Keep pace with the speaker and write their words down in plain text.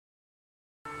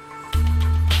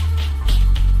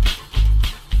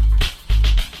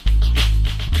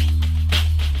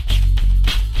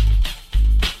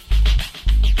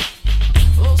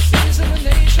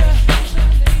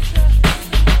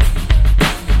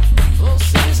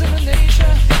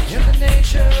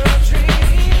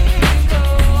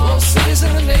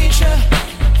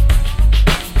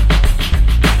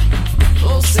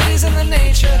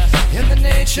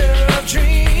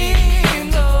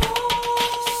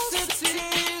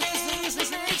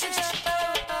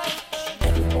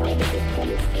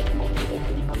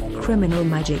Criminal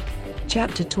Magic,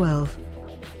 Chapter 12.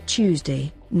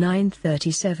 Tuesday,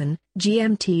 9:37,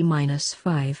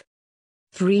 GMT-5.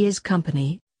 3 is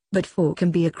company, but 4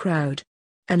 can be a crowd.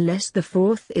 Unless the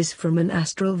 4th is from an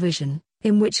astral vision,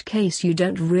 in which case you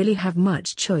don't really have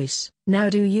much choice, now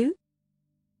do you?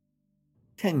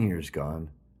 10 years gone,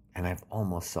 and I've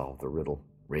almost solved the riddle.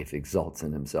 Raif exults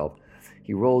in himself.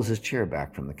 He rolls his chair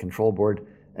back from the control board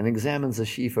and examines a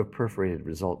sheaf of perforated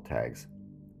result tags.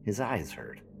 His eyes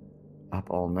hurt. Up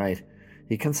all night,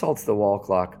 he consults the wall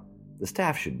clock. The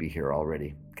staff should be here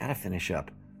already. Gotta finish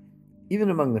up. Even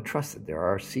among the trusted, there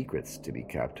are secrets to be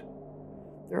kept.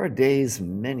 There are days,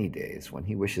 many days, when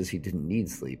he wishes he didn't need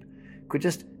sleep, could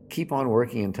just keep on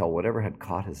working until whatever had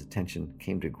caught his attention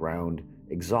came to ground,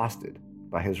 exhausted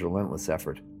by his relentless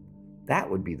effort. That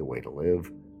would be the way to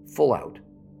live, full out,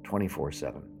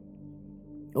 24/7.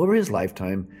 Over his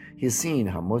lifetime, he has seen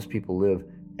how most people live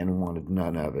and wanted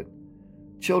none of it.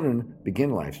 Children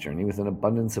begin life's journey with an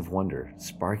abundance of wonder,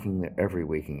 sparking their every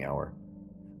waking hour.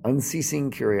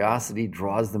 Unceasing curiosity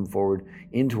draws them forward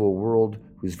into a world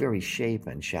whose very shape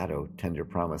and shadow tender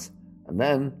promise. And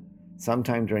then,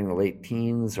 sometime during the late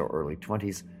teens or early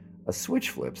 20s, a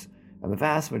switch flips, and the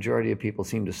vast majority of people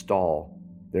seem to stall,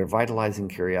 their vitalizing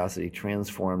curiosity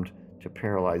transformed to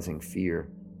paralyzing fear.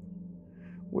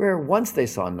 Where once they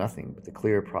saw nothing but the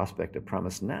clear prospect of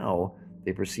promise, now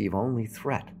they perceive only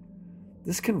threat.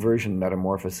 This conversion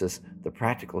metamorphosis, the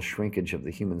practical shrinkage of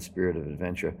the human spirit of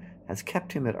adventure, has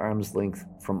kept him at arm's length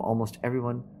from almost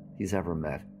everyone he's ever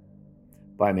met.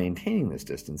 By maintaining this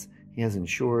distance, he has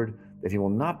ensured that he will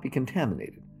not be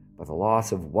contaminated by the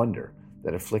loss of wonder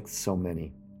that afflicts so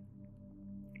many.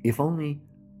 If only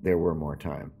there were more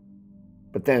time.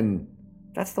 But then,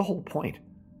 that's the whole point.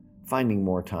 Finding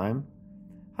more time.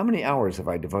 How many hours have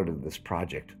I devoted to this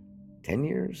project? 10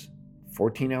 years?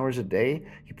 14 hours a day?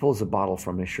 He pulls a bottle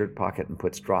from his shirt pocket and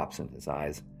puts drops in his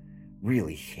eyes.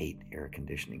 Really hate air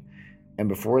conditioning. And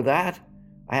before that,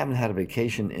 I haven't had a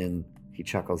vacation in... He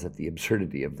chuckles at the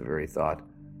absurdity of the very thought.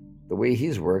 The way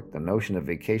he's worked, the notion of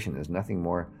vacation is nothing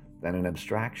more than an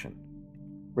abstraction.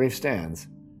 Raif stands,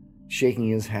 shaking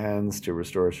his hands to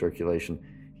restore circulation.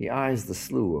 He eyes the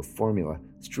slew of formula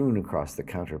strewn across the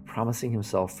counter, promising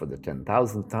himself for the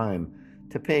 10,000th time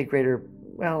to pay greater,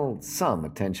 some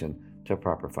attention to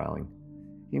proper filing.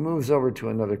 He moves over to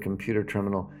another computer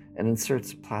terminal and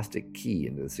inserts a plastic key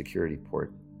into the security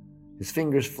port. His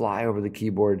fingers fly over the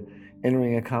keyboard,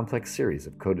 entering a complex series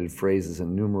of coded phrases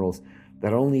and numerals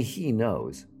that only he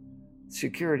knows.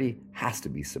 Security has to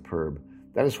be superb.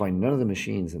 That is why none of the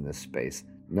machines in this space,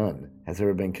 none, has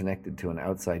ever been connected to an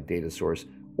outside data source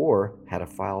or had a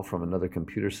file from another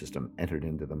computer system entered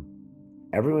into them.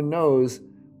 Everyone knows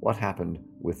what happened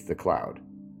with the cloud.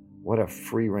 What a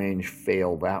free-range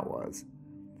fail that was.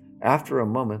 After a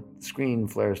moment, the screen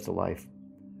flares to life.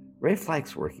 Raif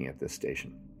likes working at this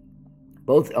station.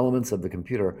 Both elements of the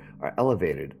computer are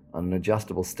elevated on an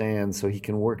adjustable stand so he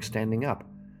can work standing up.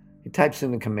 He types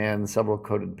in a command, several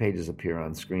coded pages appear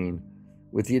on screen.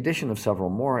 With the addition of several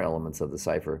more elements of the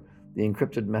cipher, the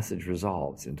encrypted message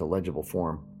resolves into legible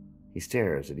form. He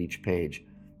stares at each page,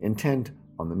 intent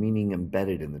on the meaning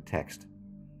embedded in the text.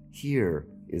 Here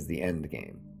is the end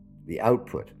game, the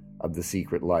output of the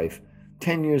secret life.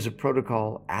 10 years of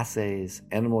protocol, assays,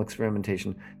 animal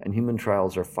experimentation, and human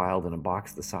trials are filed in a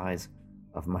box the size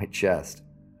of my chest.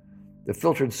 The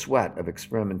filtered sweat of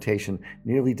experimentation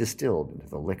nearly distilled into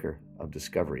the liquor of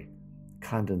discovery.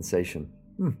 Condensation.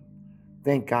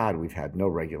 Thank God we've had no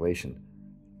regulation.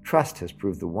 Trust has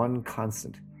proved the one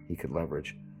constant he could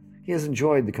leverage. He has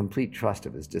enjoyed the complete trust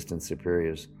of his distant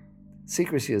superiors.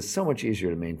 Secrecy is so much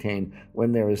easier to maintain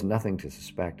when there is nothing to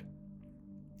suspect.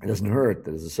 It doesn't hurt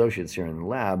that his associates here in the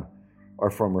lab are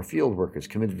former field workers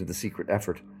committed to the secret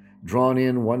effort, drawn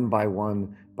in one by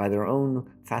their own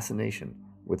fascination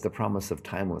with the promise of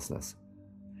timelessness.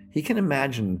 He can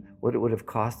imagine what it would have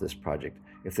cost this project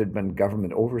if there'd been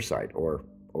government oversight, or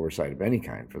oversight of any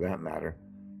kind for that matter.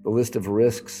 The list of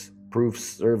risks, proofs,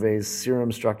 surveys,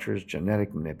 serum structures,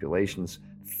 genetic manipulations,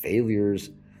 failures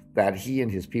that he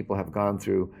and his people have gone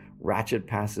through ratchet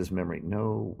past his memory.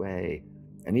 No way.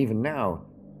 And even now,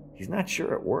 he's not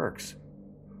sure it works.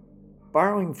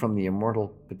 Borrowing from the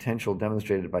immortal potential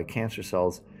demonstrated by cancer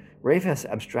cells, Raif has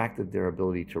abstracted their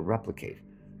ability to replicate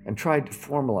and tried to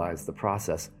formalize the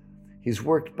process. He's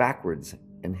worked backwards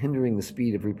and hindering the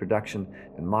speed of reproduction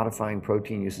and modifying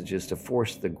protein usages to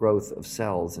force the growth of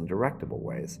cells in directable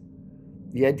ways.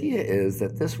 The idea is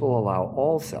that this will allow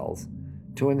all cells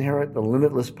to inherit the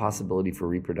limitless possibility for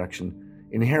reproduction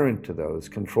inherent to those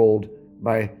controlled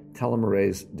by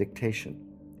telomerase dictation.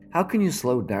 How can you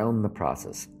slow down the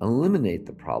process, eliminate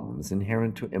the problems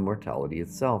inherent to immortality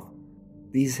itself?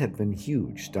 These had been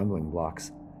huge stumbling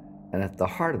blocks, and at the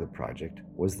heart of the project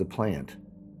was the plant,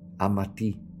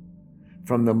 Amati.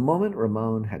 From the moment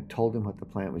Ramon had told him what the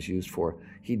plant was used for,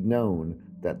 he'd known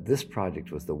that this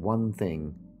project was the one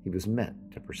thing he was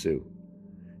meant to pursue.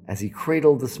 As he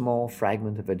cradled the small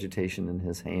fragment of vegetation in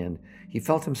his hand, he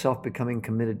felt himself becoming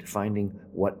committed to finding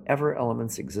whatever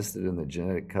elements existed in the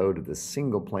genetic code of this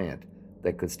single plant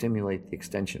that could stimulate the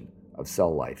extension of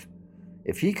cell life.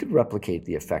 If he could replicate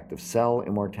the effect of cell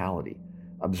immortality,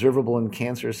 observable in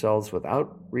cancer cells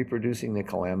without reproducing the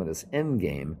calamitous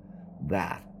endgame,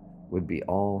 that would be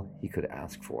all he could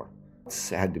ask for. This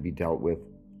had to be dealt with.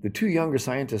 The two younger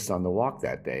scientists on the walk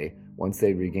that day, once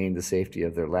they'd regained the safety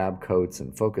of their lab coats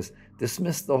and focus,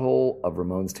 dismissed the whole of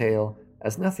Ramon's tale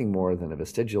as nothing more than a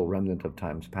vestigial remnant of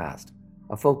times past,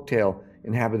 a folk tale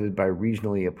inhabited by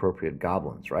regionally appropriate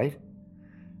goblins, right?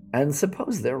 And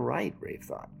suppose they're right, Raif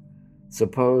thought.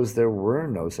 Suppose there were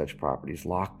no such properties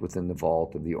locked within the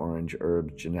vault of the orange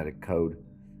herb genetic code.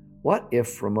 What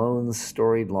if Ramon's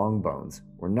storied longbones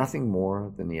were nothing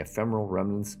more than the ephemeral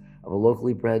remnants of a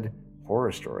locally bred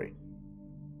horror story?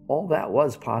 All that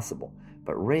was possible,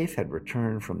 but Raif had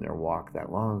returned from their walk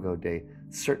that long ago day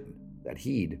certain that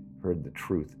he'd heard the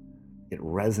truth. It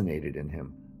resonated in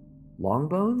him.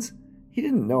 Longbones? He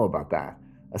didn't know about that.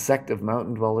 A sect of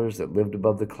mountain dwellers that lived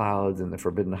above the clouds in the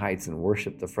forbidden heights and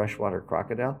worshipped the freshwater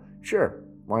crocodile? Sure,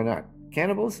 why not?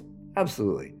 Cannibals?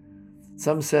 Absolutely.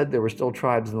 Some said there were still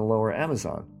tribes in the lower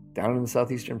Amazon, down in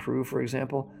southeastern Peru, for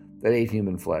example, that ate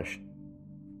human flesh.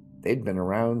 They'd been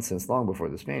around since long before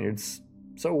the Spaniards.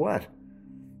 So what?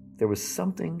 There was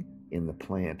something in the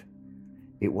plant.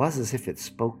 It was as if it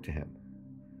spoke to him.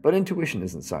 But intuition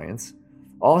isn't science.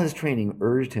 All his training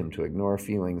urged him to ignore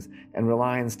feelings and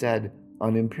rely instead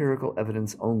on empirical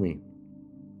evidence only.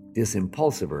 This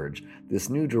impulsive urge, this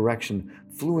new direction,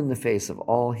 flew in the face of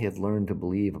all he had learned to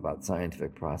believe about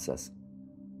scientific process.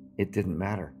 It didn't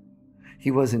matter.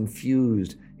 He was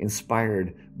infused,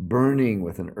 inspired, burning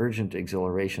with an urgent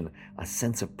exhilaration, a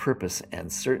sense of purpose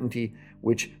and certainty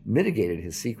which mitigated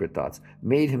his secret thoughts,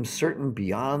 made him certain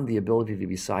beyond the ability to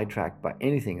be sidetracked by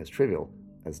anything as trivial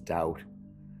as doubt.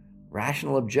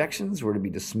 Rational objections were to be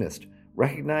dismissed,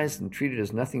 recognized and treated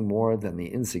as nothing more than the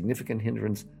insignificant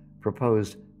hindrance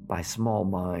proposed by small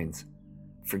minds.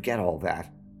 Forget all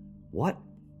that. What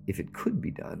if it could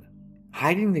be done?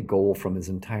 Hiding the goal from his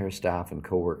entire staff and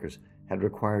co-workers had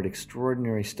required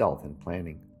extraordinary stealth and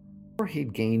planning. Before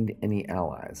he'd gained any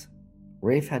allies,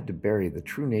 Raif had to bury the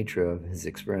true nature of his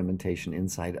experimentation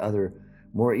inside other,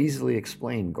 more easily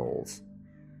explained goals.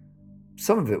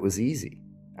 Some of it was easy.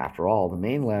 After all, the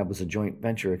main lab was a joint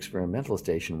venture experimental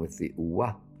station with the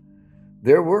UWA.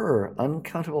 There were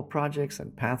uncountable projects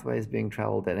and pathways being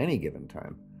traveled at any given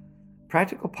time.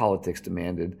 Practical politics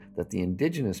demanded that the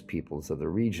indigenous peoples of the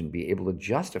region be able to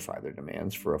justify their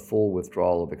demands for a full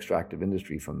withdrawal of extractive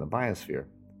industry from the biosphere.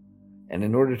 And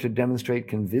in order to demonstrate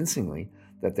convincingly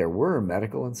that there were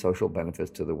medical and social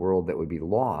benefits to the world that would be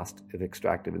lost if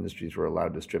extractive industries were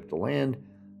allowed to strip the land,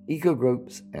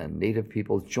 eco-groups and native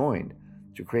peoples joined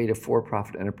to create a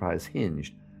for-profit enterprise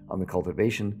hinged on the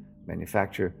cultivation,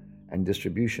 manufacture, and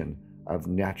distribution of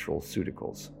natural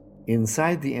pharmaceuticals.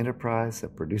 Inside the enterprise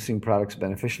of producing products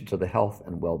beneficial to the health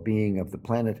and well-being of the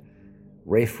planet,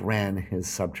 Raif ran his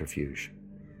subterfuge.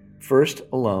 First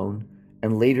alone,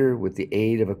 and later with the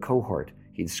aid of a cohort,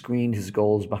 he'd screened his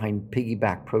goals behind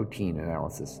piggyback protein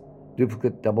analysis,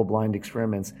 duplicate double-blind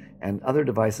experiments, and other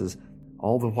devices,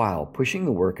 all the while pushing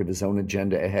the work of his own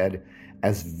agenda ahead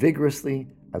as vigorously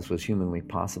as was humanly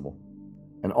possible.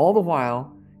 And all the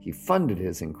while, he funded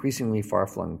his increasingly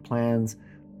far-flung plans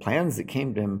that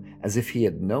came to him as if he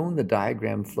had known the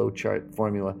diagram flowchart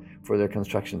formula for their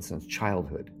construction since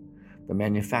childhood. The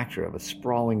manufacture of a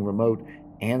sprawling remote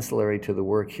ancillary to the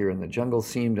work here in the jungle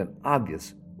seemed an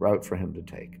obvious route for him to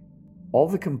take. All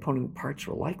the component parts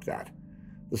were like that.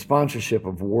 The sponsorship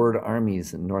of ward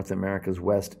armies in North America's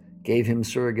West gave him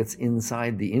surrogates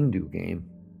inside the Indu game.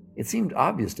 It seemed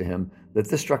obvious to him that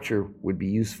this structure would be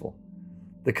useful.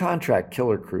 The contract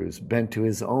killer crews, bent to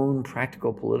his own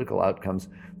practical political outcomes,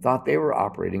 thought they were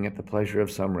operating at the pleasure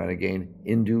of some renegade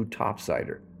Hindu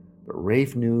topsider. But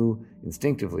Raif knew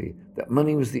instinctively that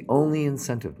money was the only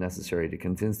incentive necessary to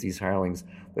convince these hirelings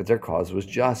that their cause was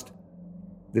just.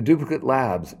 The duplicate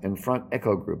labs and front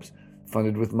echo groups,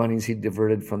 funded with monies he'd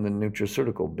diverted from the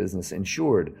nutraceutical business,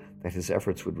 ensured that his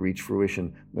efforts would reach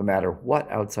fruition no matter what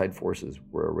outside forces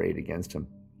were arrayed against him.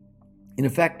 In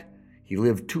effect, he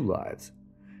lived two lives.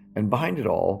 And behind it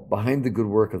all, behind the good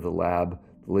work of the lab,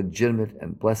 the legitimate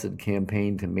and blessed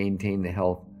campaign to maintain the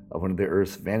health of one of the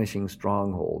Earth's vanishing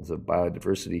strongholds of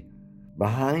biodiversity.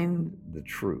 Behind the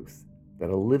truth that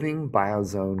a living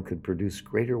biozone could produce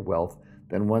greater wealth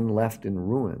than one left in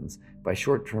ruins by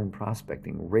short-term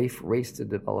prospecting, Raif raced to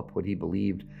develop what he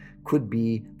believed could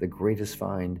be the greatest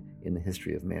find in the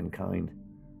history of mankind.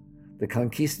 The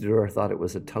conquistador thought it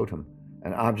was a totem,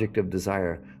 an object of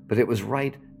desire, but it was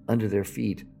right under their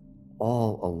feet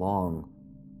all along,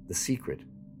 the secret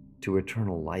to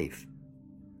eternal life.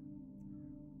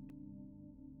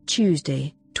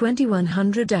 Tuesday,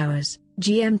 2100 hours,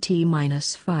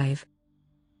 GMT-5.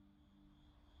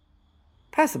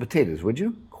 Pass the potatoes, would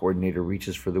you? Coordinator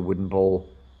reaches for the wooden bowl.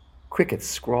 Crickets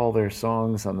scrawl their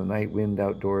songs on the night wind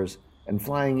outdoors, and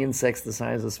flying insects the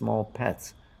size of small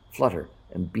pets flutter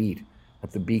and beat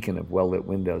at the beacon of well-lit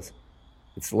windows.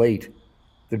 It's late,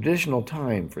 the traditional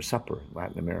time for supper in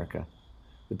Latin America.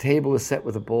 The table is set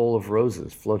with a bowl of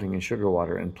roses floating in sugar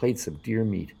water and plates of deer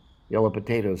meat, yellow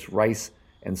potatoes, rice,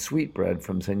 and sweetbread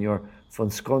from Senor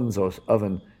Fonsconzo's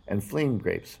oven, and flame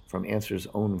grapes from Answer's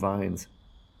own vines.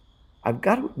 I've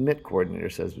got to admit, Coordinator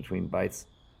says between bites,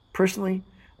 personally,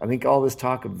 I think all this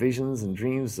talk of visions and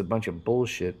dreams is a bunch of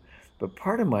bullshit, but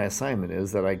part of my assignment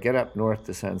is that I get up north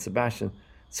to San Sebastian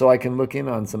so I can look in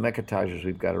on some ecotagers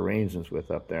we've got arrangements with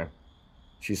up there.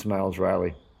 She smiles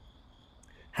wryly.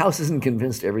 House isn't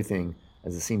convinced everything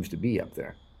as it seems to be up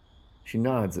there. She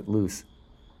nods at Luz.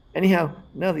 Anyhow,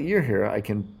 now that you're here, I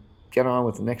can get on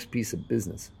with the next piece of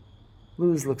business.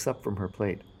 Luz looks up from her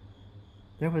plate.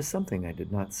 There was something I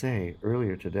did not say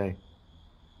earlier today.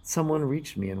 Someone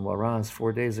reached me in Huaraz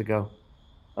 4 days ago.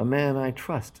 A man I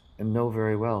trust and know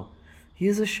very well. He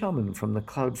is a shaman from the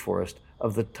cloud forest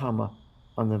of the Tama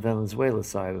on the Venezuela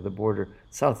side of the border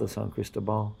south of San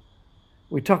Cristobal.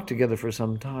 We talked together for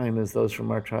some time as those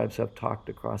from our tribes have talked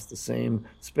across the same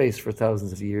space for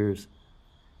thousands of years.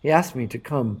 He asked me to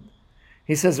come.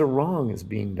 He says a wrong is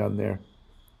being done there.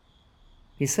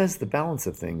 He says the balance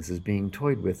of things is being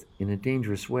toyed with in a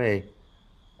dangerous way.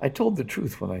 I told the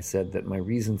truth when I said that my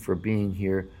reason for being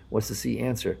here was to see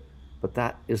Answer, but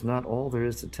that is not all there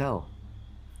is to tell.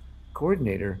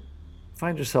 Coordinator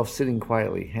finds herself sitting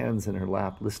quietly, hands in her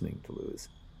lap, listening to Luz.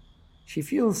 She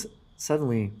feels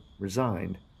suddenly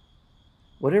resigned.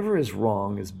 Whatever is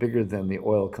wrong is bigger than the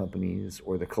oil companies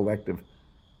or the collective.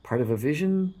 Part of a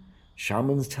vision?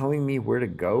 Shamans telling me where to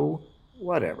go?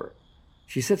 Whatever.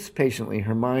 She sits patiently,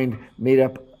 her mind made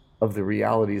up of the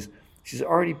realities. She's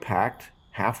already packed,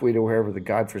 halfway to wherever the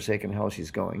godforsaken hell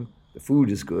she's going. The food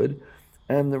is good,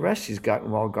 and the rest she's gotten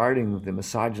while guarding the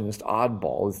misogynist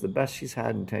oddball is the best she's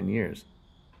had in 10 years.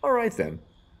 All right, then.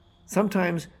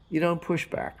 Sometimes you don't push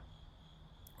back.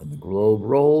 When the globe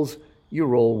rolls, you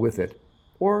roll with it,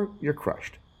 or you're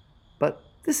crushed. But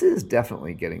this is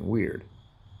definitely getting weird.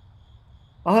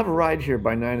 I'll have a ride here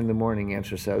by 9 in the morning,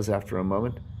 Answer says after a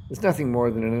moment. It's nothing more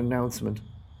than an announcement.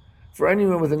 For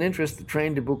anyone with an interest, the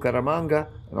train to Bucaramanga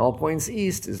and all points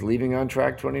east is leaving on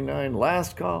track 29.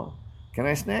 Last call. Can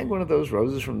I snag one of those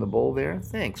roses from the bowl there?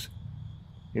 Thanks.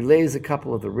 He lays a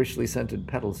couple of the richly scented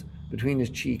petals between his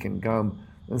cheek and gum,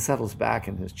 then settles back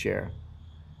in his chair.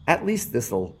 At least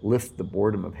this'll lift the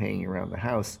boredom of hanging around the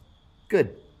house.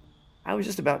 Good. I was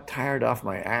just about tired off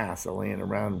my ass laying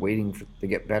around waiting to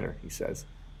get better, he says.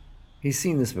 He's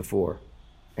seen this before,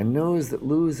 and knows that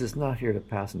Luz is not here to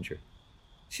passenger.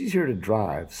 She's here to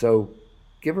drive, so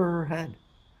give her her head.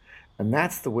 And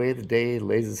that's the way the day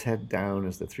lays its head down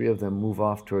as the three of them move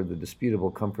off toward the disputable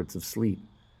comforts of sleep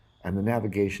and the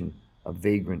navigation of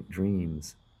vagrant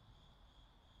dreams.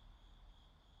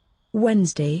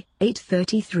 Wednesday,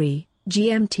 8:33,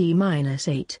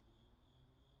 GMT-8.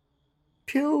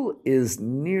 Pill is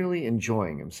nearly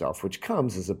enjoying himself, which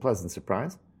comes as a pleasant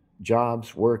surprise.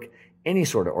 Jobs, work, any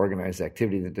sort of organized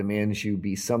activity that demands you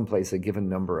be someplace a given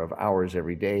number of hours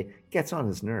every day gets on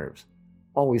his nerves.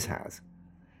 Always has.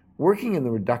 Working in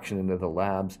the reduction into the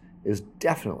labs is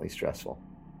definitely stressful.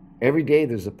 Every day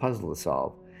there's a puzzle to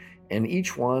solve, and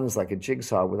each one is like a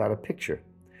jigsaw without a picture.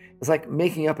 It's like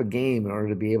making up a game in order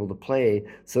to be able to play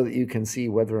so that you can see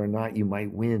whether or not you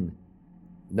might win.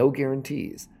 No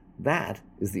guarantees. That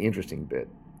is the interesting bit.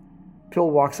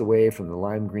 Pill walks away from the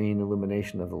lime green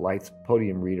illumination of the light's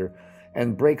podium reader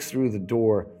and breaks through the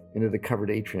door into the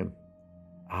covered atrium.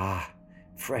 Ah,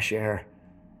 fresh air.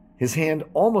 His hand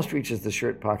almost reaches the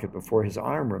shirt pocket before his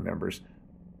arm remembers.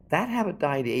 That habit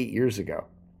died 8 years ago.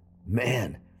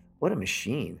 Man, what a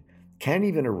machine. Can't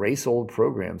even erase old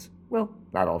programs. Well,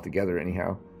 not altogether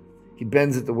anyhow. He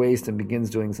bends at the waist and begins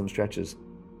doing some stretches.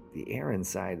 The air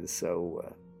inside is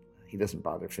so... He doesn't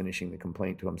bother finishing the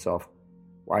complaint to himself.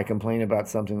 Why complain about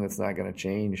something that's not going to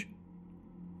change?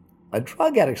 A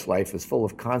drug addict's life is full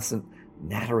of constant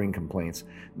nattering complaints.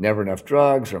 Never enough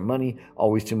drugs or money,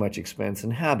 always too much expense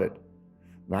and habit.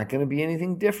 Not going to be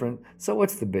anything different, so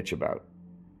what's the bitch about?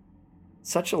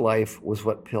 Such a life was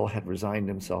what Pill had resigned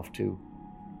himself to.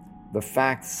 The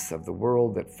facts of the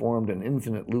world that formed an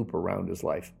infinite loop around his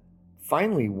life.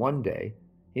 Finally, one day,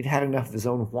 he'd had enough of his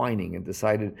own whining and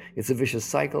decided it's a vicious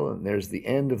cycle and there's the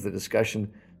end of the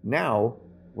discussion. Now,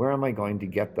 where am I going to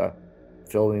get the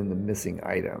fill in the missing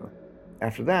item?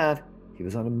 After that, he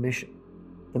was on a mission.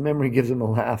 The memory gives him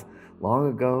a laugh, long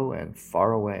ago and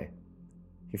far away.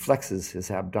 He flexes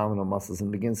his abdominal muscles and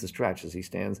begins to stretch as he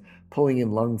stands, pulling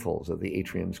in lungfuls of the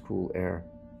atrium's cool air.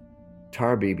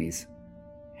 Tar babies,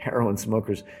 heroin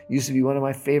smokers, used to be one of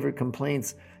my favorite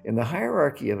complaints. In the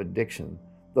hierarchy of addiction,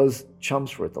 those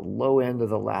chumps were at the low end of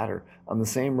the ladder, on the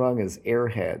same rung as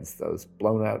airheads, those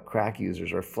blown-out crack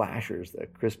users, or flashers, the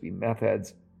crispy meth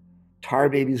heads. Tar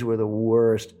babies were the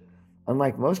worst.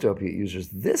 Unlike most opiate users,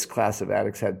 this class of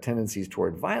addicts had tendencies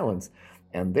toward violence,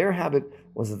 and their habit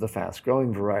was of the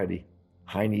fast-growing variety.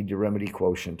 High need-to-remedy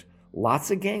quotient, lots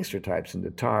of gangster types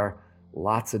into tar,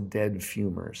 lots of dead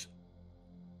fumers.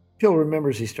 Pill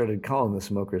remembers he started calling the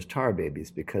smokers tar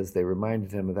babies because they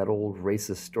reminded him of that old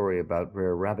racist story about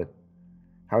Brer Rabbit.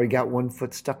 How he got one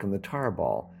foot stuck in the tar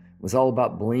ball. It was all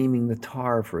about blaming the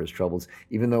tar for his troubles,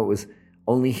 even though it was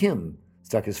only him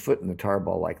stuck his foot in the tar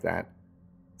ball like that.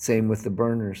 Same with the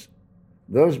burners.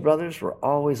 Those brothers were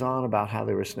always on about how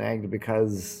they were snagged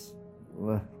because,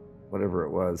 whatever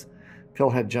it was.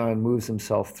 Pillhead John moves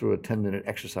himself through a 10-minute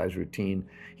exercise routine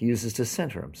he uses to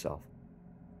center himself.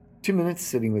 2 minutes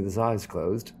sitting with his eyes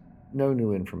closed, no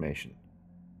new information.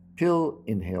 Pill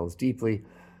inhales deeply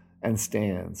and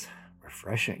stands,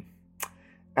 refreshing.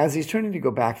 As he's turning to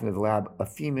go back into the lab, a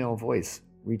female voice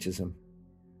reaches him.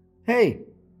 "Hey,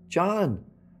 John,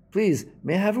 please,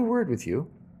 may I have a word with you?"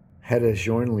 Hedda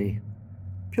Jornley.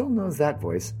 Pill knows that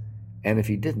voice, and if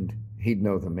he didn't, he'd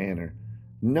know the manner.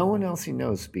 No one else he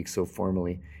knows speaks so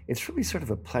formally. It's really sort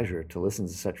of a pleasure to listen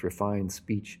to such refined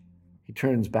speech. He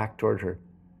turns back toward her.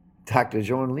 "Dr.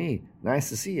 Jornley, nice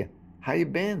to see you. How you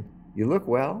been? You look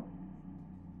well."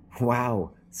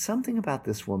 Wow, something about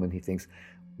this woman, he thinks.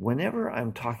 Whenever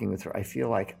I'm talking with her, I feel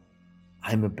like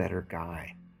I'm a better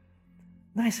guy.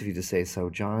 "Nice of you to say so,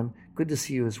 John. Good to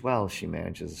see you as well," she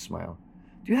manages a smile.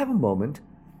 "Do you have a moment?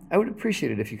 I would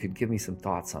appreciate it if you could give me some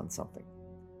thoughts on something."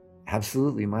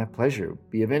 "Absolutely, my pleasure.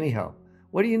 Be of any help.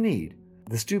 What do you need?"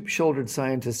 The stoop-shouldered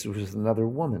scientist was with another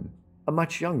woman, a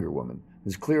much younger woman,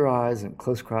 whose clear eyes and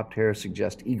close-cropped hair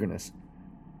suggest eagerness.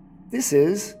 "This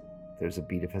is..." There's a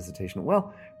beat of hesitation.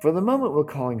 "Well, for the moment we're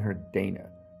calling her Dana.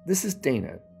 This is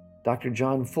Dana, Dr.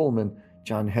 John Fullman.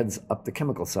 John heads up the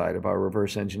chemical side of our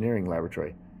reverse engineering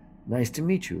laboratory." "Nice to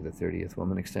meet you," the 30th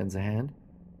woman extends a hand.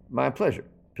 "My pleasure."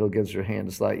 Pill gives her hand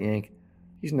a slight yank.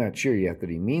 He's not sure yet that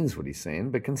he means what he's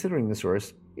saying, but considering the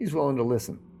source, he's willing to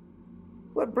listen.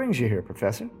 "What brings you here,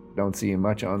 Professor? Don't see you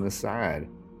much on this side."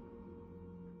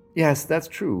 "Yes, that's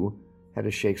true."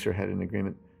 Hedda shakes her head in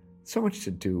agreement. "So much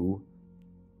to do."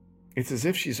 It's as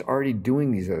if she's already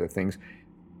doing these other things.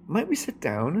 "Might we sit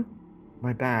down?"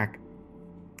 "My back."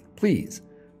 "Please."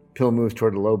 Pill moves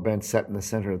toward a low bench set in the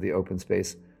center of the open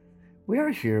space. "We are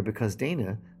here because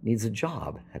Dana needs a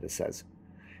job," Hedda says.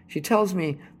 "She tells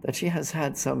me that she has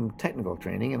had some technical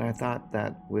training, and I thought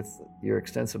that with your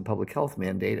extensive public health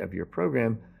mandate of your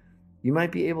program, you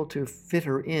might be able to fit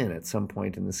her in at some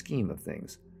point in the scheme of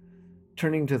things."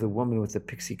 Turning to the woman with the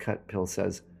pixie cut, Pill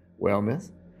says, "Well,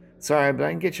 miss? Sorry, but I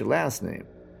didn't get your last name."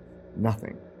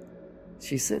 "Nothing."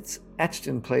 She sits etched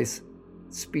in place,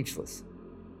 speechless.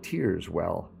 Tears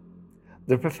well.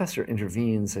 The professor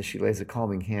intervenes as she lays a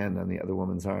calming hand on the other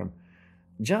woman's arm.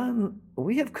 "John,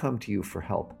 we have come to you for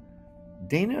help.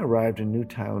 Dana arrived in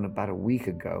Newtown about a week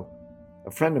ago.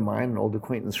 A friend of mine, an old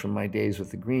acquaintance from my days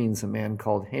with the Greens, a man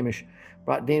called Hamish,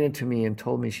 brought Dana to me and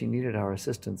told me she needed our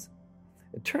assistance.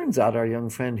 It turns out our young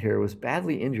friend here was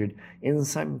badly injured in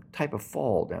some type of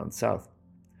fall down south.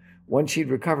 Once she'd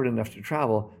recovered enough to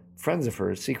travel, friends of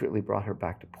hers secretly brought her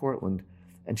back to Portland,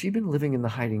 and she'd been living in the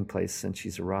hiding place since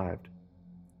she's arrived."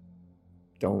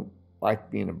 "Don't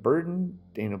like being a burden,"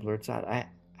 Dana blurts out. "I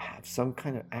have some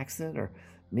kind of accident, or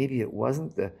maybe it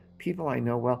wasn't. The people I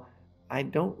know, well, I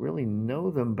don't really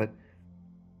know them, but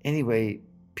anyway,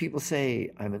 people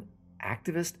say I'm an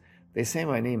activist. They say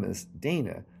my name is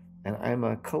Dana, and I'm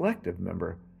a collective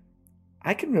member.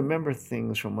 I can remember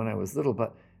things from when I was little,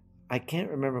 but I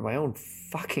can't remember my own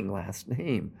fucking last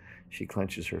name." She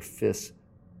clenches her fists,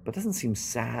 but doesn't seem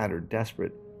sad or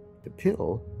desperate. To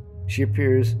Pill, she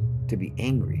appears to be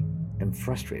angry and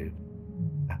frustrated.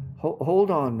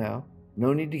 Hold on now."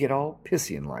 No need to get all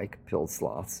Pissian-like, pill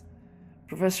sloths.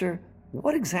 Professor,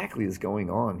 what exactly is going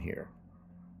on here?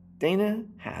 Dana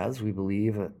has, we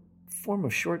believe, a form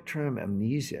of short-term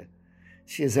amnesia.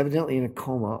 She is evidently in a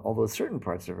coma, although certain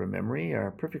parts of her memory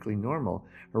are perfectly normal.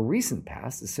 Her recent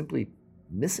past is simply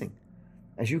missing.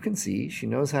 As you can see, she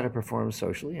knows how to perform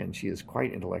socially, and she is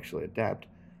quite intellectually adept.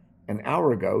 An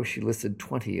hour ago, she listed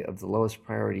 20 of the lowest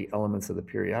priority elements of the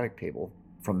periodic table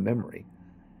from memory.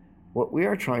 What we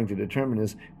are trying to determine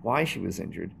is why she was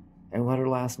injured and what her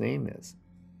last name is.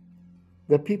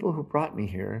 The people who brought me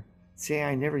here say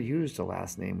I never used a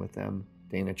last name with them,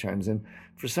 Dana chimes in.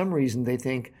 For some reason, they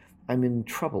think I'm in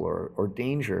trouble or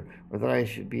danger, or that I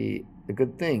should be a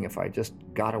good thing if I just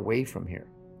got away from here.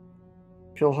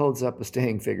 Pill holds up a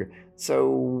staying figure. So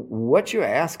what you're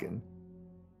asking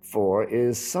for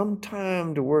is some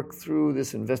time to work through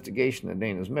this investigation of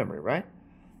Dana's memory, right?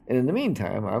 And in the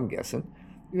meantime, I'm guessing,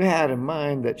 you had in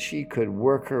mind that she could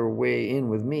work her way in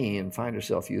with me and find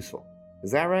herself useful.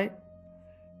 Is that right?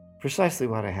 Precisely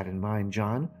what I had in mind,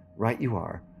 John. Right you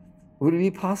are. Would it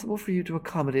be possible for you to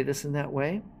accommodate us in that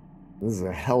way? This is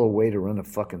a hell of a way to run a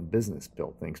fucking business,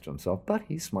 Bill thinks to himself, but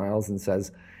he smiles and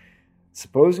says,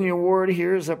 supposing your ward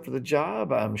here is up for the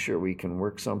job, I'm sure we can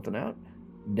work something out.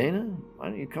 Dana, why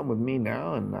don't you come with me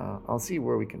now, and I'll see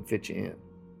where we can fit you in.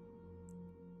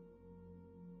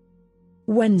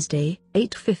 Wednesday,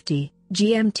 8:50,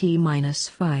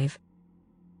 GMT-5.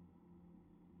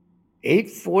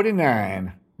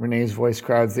 8:49, Renee's voice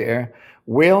crowds the air.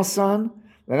 Well, son,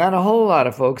 there are not a whole lot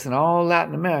of folks in all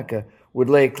Latin America would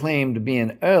lay claim to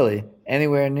being early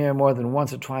anywhere near more than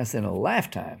once or twice in a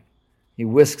lifetime. He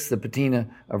whisks the patina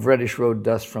of reddish road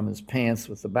dust from his pants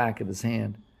with the back of his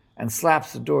hand and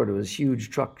slaps the door to his huge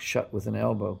truck shut with an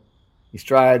elbow. He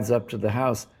strides up to the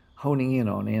house, honing in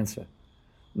on answer.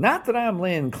 Not that I'm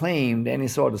laying claim to any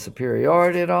sort of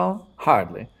superiority at all.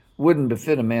 Hardly. Wouldn't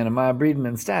befit a man of my breeding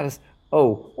and status.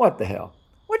 Oh, what the hell?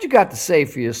 What you got to say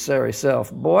for your sorry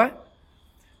self, boy?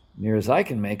 Near as I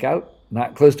can make out,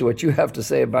 not close to what you have to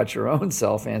say about your own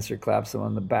self, answered claps him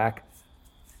on the back.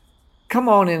 Come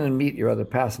on in and meet your other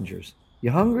passengers.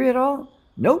 You hungry at all?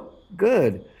 Nope.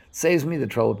 Good. Saves me the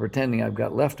trouble of pretending I've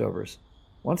got leftovers.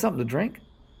 Want something to drink?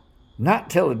 Not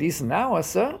till a decent hour,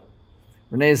 sir.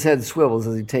 Renee's head swivels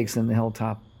as he takes in the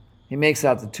hilltop. He makes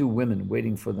out the two women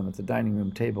waiting for them at the dining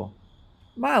room table.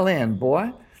 My land,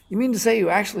 boy, you mean to say you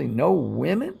actually know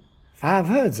women? I've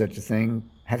heard such a thing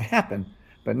had happened,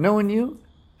 but knowing you,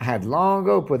 I had long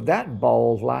ago put that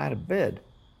bald lie to bed.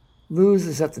 Luz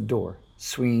is at the door,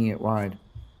 swinging it wide.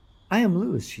 I am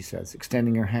Luz, she says,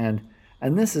 extending her hand,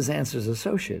 and this is Answer's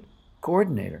associate,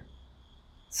 coordinator.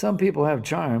 Some people have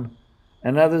charm,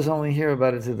 and others only hear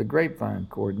about it through the grapevine,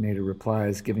 coordinator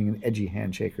replies, giving an edgy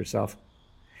handshake herself.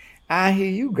 I hear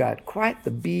you got quite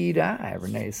the bead eye,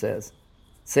 Renee says.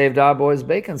 Saved our boy's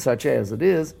bacon, such as it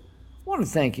is. Want to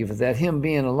thank you for that, him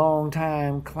being a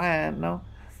long-time client, no?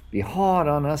 Be hard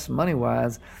on us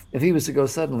money-wise if he was to go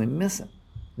suddenly missing.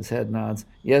 His head nods.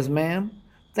 Yes, ma'am.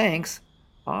 Thanks.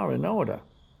 Are in order.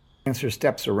 Answer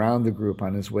steps around the group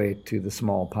on his way to the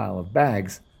small pile of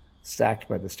bags stacked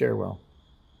by the stairwell.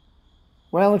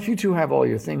 Well, if you two have all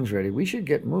your things ready, we should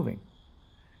get moving.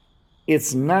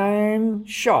 It's 9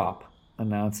 sharp,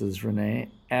 announces Renee,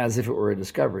 as if it were a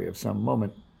discovery of some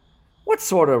moment. What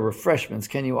sort of refreshments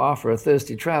can you offer a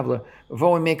thirsty traveler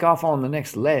before we make off on the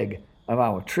next leg of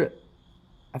our trip?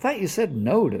 I thought you said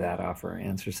no to that offer,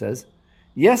 Answer says.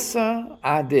 Yes, sir,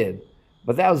 I did.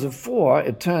 But that was before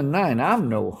it turned 9. I'm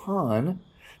no Hun.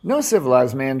 No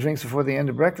civilized man drinks before the end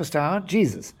of breakfast hour.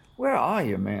 Jesus, where are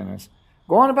your manners?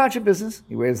 Go on about your business.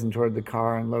 He waves them toward the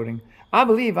car unloading. I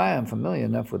believe I am familiar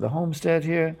enough with the homestead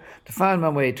here to find my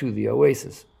way to the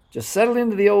oasis. Just settle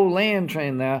into the old land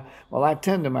train there while I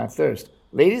tend to my thirst.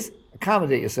 Ladies,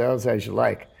 accommodate yourselves as you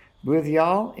like. Be with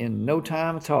y'all in no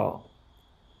time at all.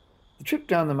 The trip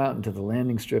down the mountain to the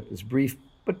landing strip is brief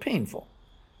but painful.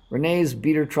 Renee's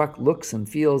beater truck looks and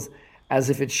feels as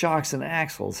if its shocks and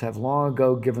axles have long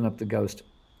ago given up the ghost.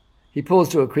 He pulls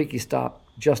to a creaky stop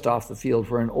just off the field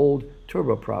where an old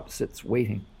turboprop sits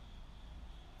waiting.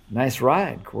 Nice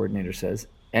ride, coordinator says.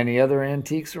 Any other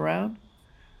antiques around?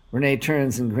 Renee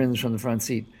turns and grins from the front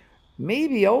seat.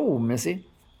 Maybe old, missy,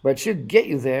 but should get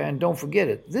you there, and don't forget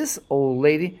it. This old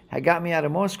lady had got me out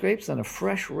of more scrapes than a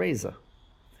fresh razor.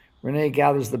 Renee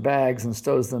gathers the bags and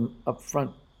stows them up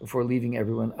front before leading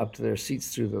everyone up to their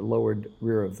seats through the lowered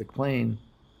rear of the plane.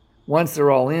 Once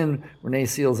they're all in, Renee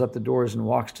seals up the doors and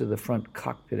walks to the front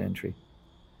cockpit entry.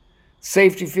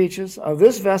 Safety features of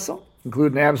this vessel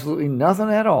including absolutely nothing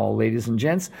at all, ladies and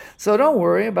gents, so don't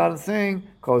worry about a thing,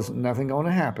 'cause nothing going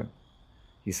to happen.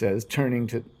 he says, turning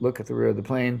to look at the rear of the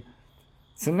plane.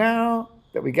 So now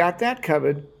that we got that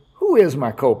covered, who is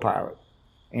my co-pilot?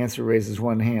 Answer raises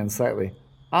one hand slightly.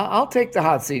 I'll take the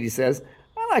hot seat, he says.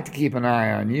 I like to keep an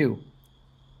eye on you.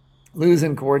 Luz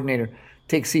and coordinator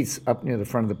take seats up near the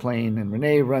front of the plane, and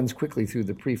Rene runs quickly through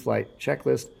the pre-flight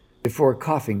checklist before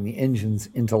coughing the engines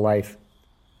into life.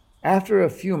 After a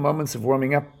few moments of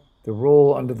warming up, they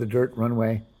roll under the dirt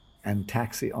runway and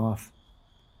taxi off.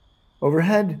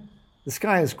 Overhead, the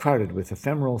sky is crowded with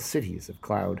ephemeral cities of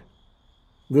cloud.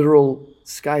 Literal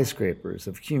skyscrapers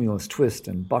of cumulus twist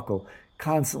and buckle,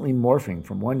 constantly morphing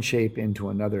from one shape into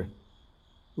another.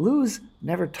 Luz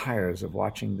never tires of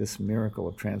watching this miracle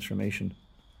of transformation.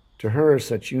 To her,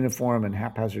 such uniform and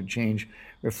haphazard change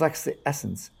reflects the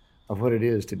essence of what it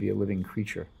is to be a living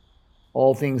creature.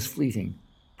 All things fleeting,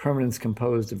 permanence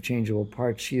composed of changeable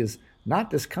parts, she is not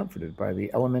discomforted by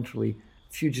the elementally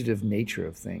fugitive nature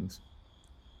of things.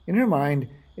 In her mind,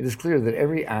 it is clear that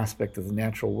every aspect of the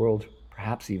natural world,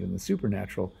 perhaps even the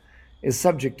supernatural, is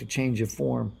subject to change of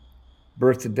form,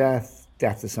 birth to death,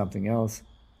 death to something else.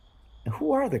 And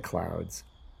who are the clouds?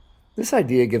 This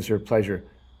idea gives her pleasure.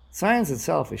 Science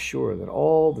itself is sure that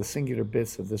all the singular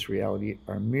bits of this reality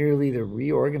are merely the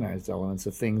reorganized elements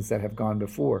of things that have gone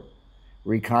before,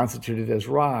 reconstituted as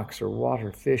rocks or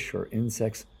water, fish or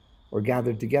insects, or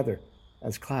gathered together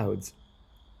as clouds.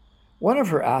 One of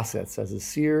her assets as a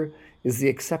seer is the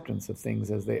acceptance of things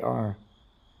as they are.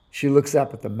 She looks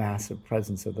up at the massive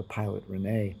presence of the pilot,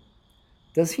 Rene.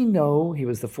 Does he know he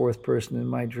was the fourth person in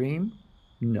my dream?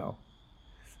 No.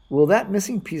 Will that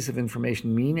missing piece of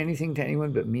information mean anything to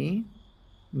anyone but me?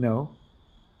 No.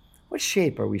 What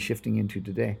shape are we shifting into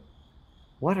today?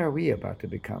 What are we about to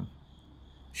become?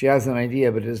 She has an idea,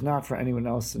 but it is not for anyone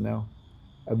else to know.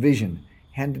 A vision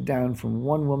handed down from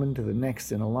one woman to the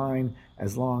next in a line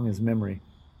as long as memory.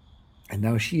 And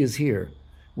now she is here,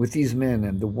 with these men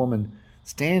and the woman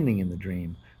standing in the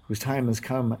dream, whose time has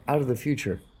come out of the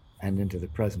future and into the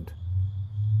present.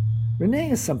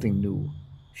 Rene is something new.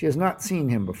 She has not seen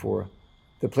him before.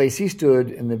 The place he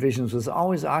stood in the visions was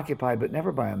always occupied, but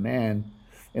never by a man.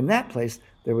 In that place,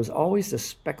 there was always a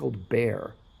speckled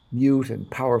bear, mute and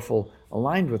powerful,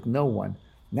 aligned with no one.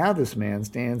 Now this man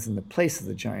stands in the place of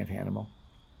the giant animal.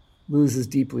 Luz is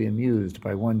deeply amused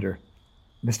by wonder.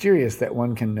 Mysterious that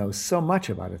one can know so much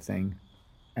about a thing,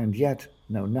 and yet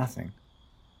know nothing.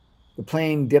 The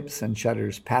plane dips and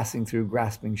shudders, passing through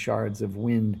grasping shards of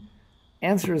wind.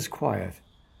 Answer is quiet,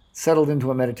 settled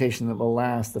into a meditation that will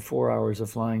last the 4 hours of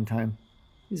flying time.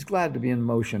 He's glad to be in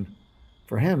motion.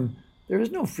 For him, there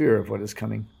is no fear of what is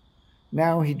coming.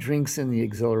 Now he drinks in the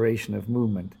exhilaration of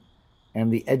movement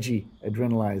and the edgy,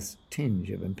 adrenalized tinge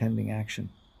of impending action.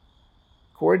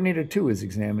 Coordinator 2 is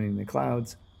examining the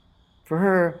clouds. For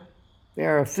her, they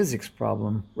are a physics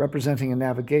problem representing a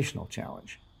navigational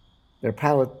challenge. Their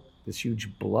pilot, this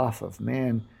huge bluff of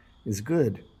man, is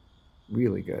good,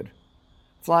 really good.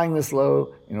 Flying this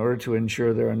low in order to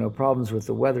ensure there are no problems with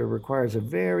the weather requires a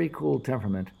very cool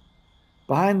temperament.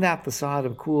 Behind that facade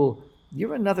of cool,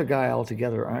 you're another guy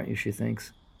altogether, aren't you, she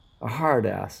thinks. A hard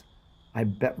ass. I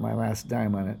bet my last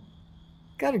dime on it.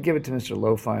 Gotta give it to Mr.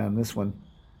 Lo-Fi on this one.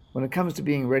 When it comes to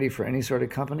being ready for any sort of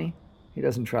company, he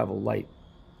doesn't travel light.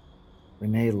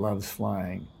 Rene loves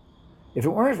flying. If it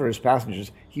weren't for his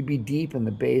passengers, he'd be deep in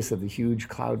the base of the huge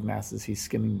cloud masses he's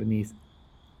skimming beneath.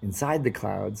 Inside the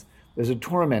clouds, there's a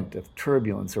torment of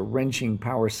turbulence, a wrenching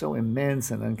power so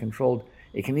immense and uncontrolled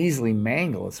it can easily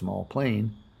mangle a small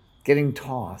plane. Getting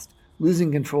tossed,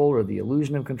 losing control or the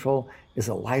illusion of control is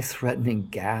a life-threatening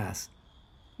gas.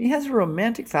 He has a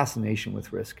romantic fascination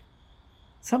with risk.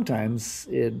 Sometimes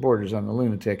it borders on the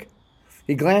lunatic.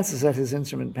 He glances at his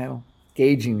instrument panel,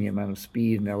 gauging the amount of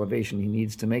speed and elevation he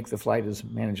needs to make the flight as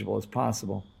manageable as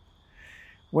possible.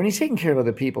 When he's taking care of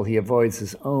other people, he avoids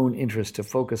his own interest to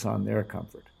focus on their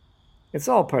comfort. It's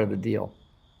all part of the deal.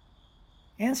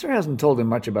 Answer hasn't told him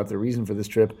much about the reason for this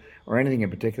trip or anything in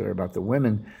particular about the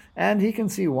women, and he can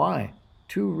see why.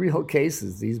 2 real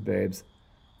cases, these babes.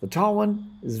 The tall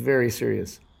one is very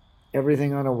serious.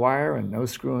 Everything on a wire and no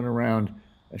screwing around.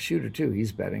 A shooter, too,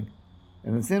 he's betting.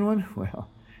 And the thin one, well,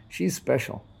 she's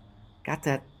special. Got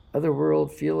that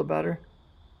otherworld feel about her?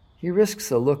 He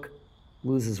risks a look,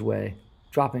 loses way,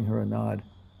 dropping her a nod.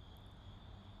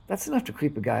 That's enough to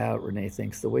creep a guy out, Rene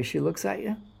thinks, the way she looks at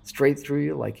you, straight through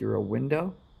you like you're a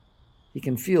window. He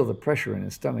can feel the pressure in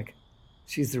his stomach.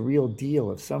 She's the real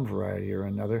deal of some variety or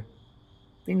another.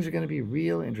 Things are going to be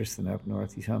real interesting up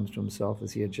north, he hums to himself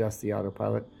as he adjusts the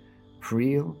autopilot.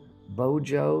 Real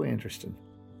bojo interesting.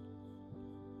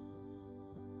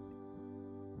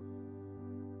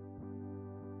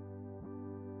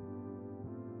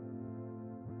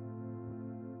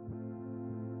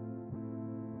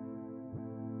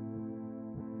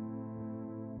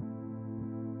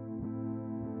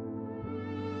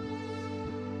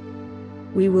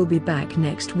 We will be back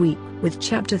next week with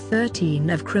Chapter 13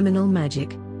 of Criminal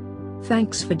Magic.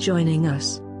 Thanks for joining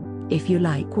us. If you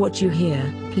like what you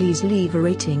hear, please leave a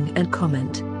rating and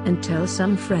comment, and tell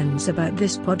some friends about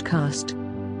this podcast.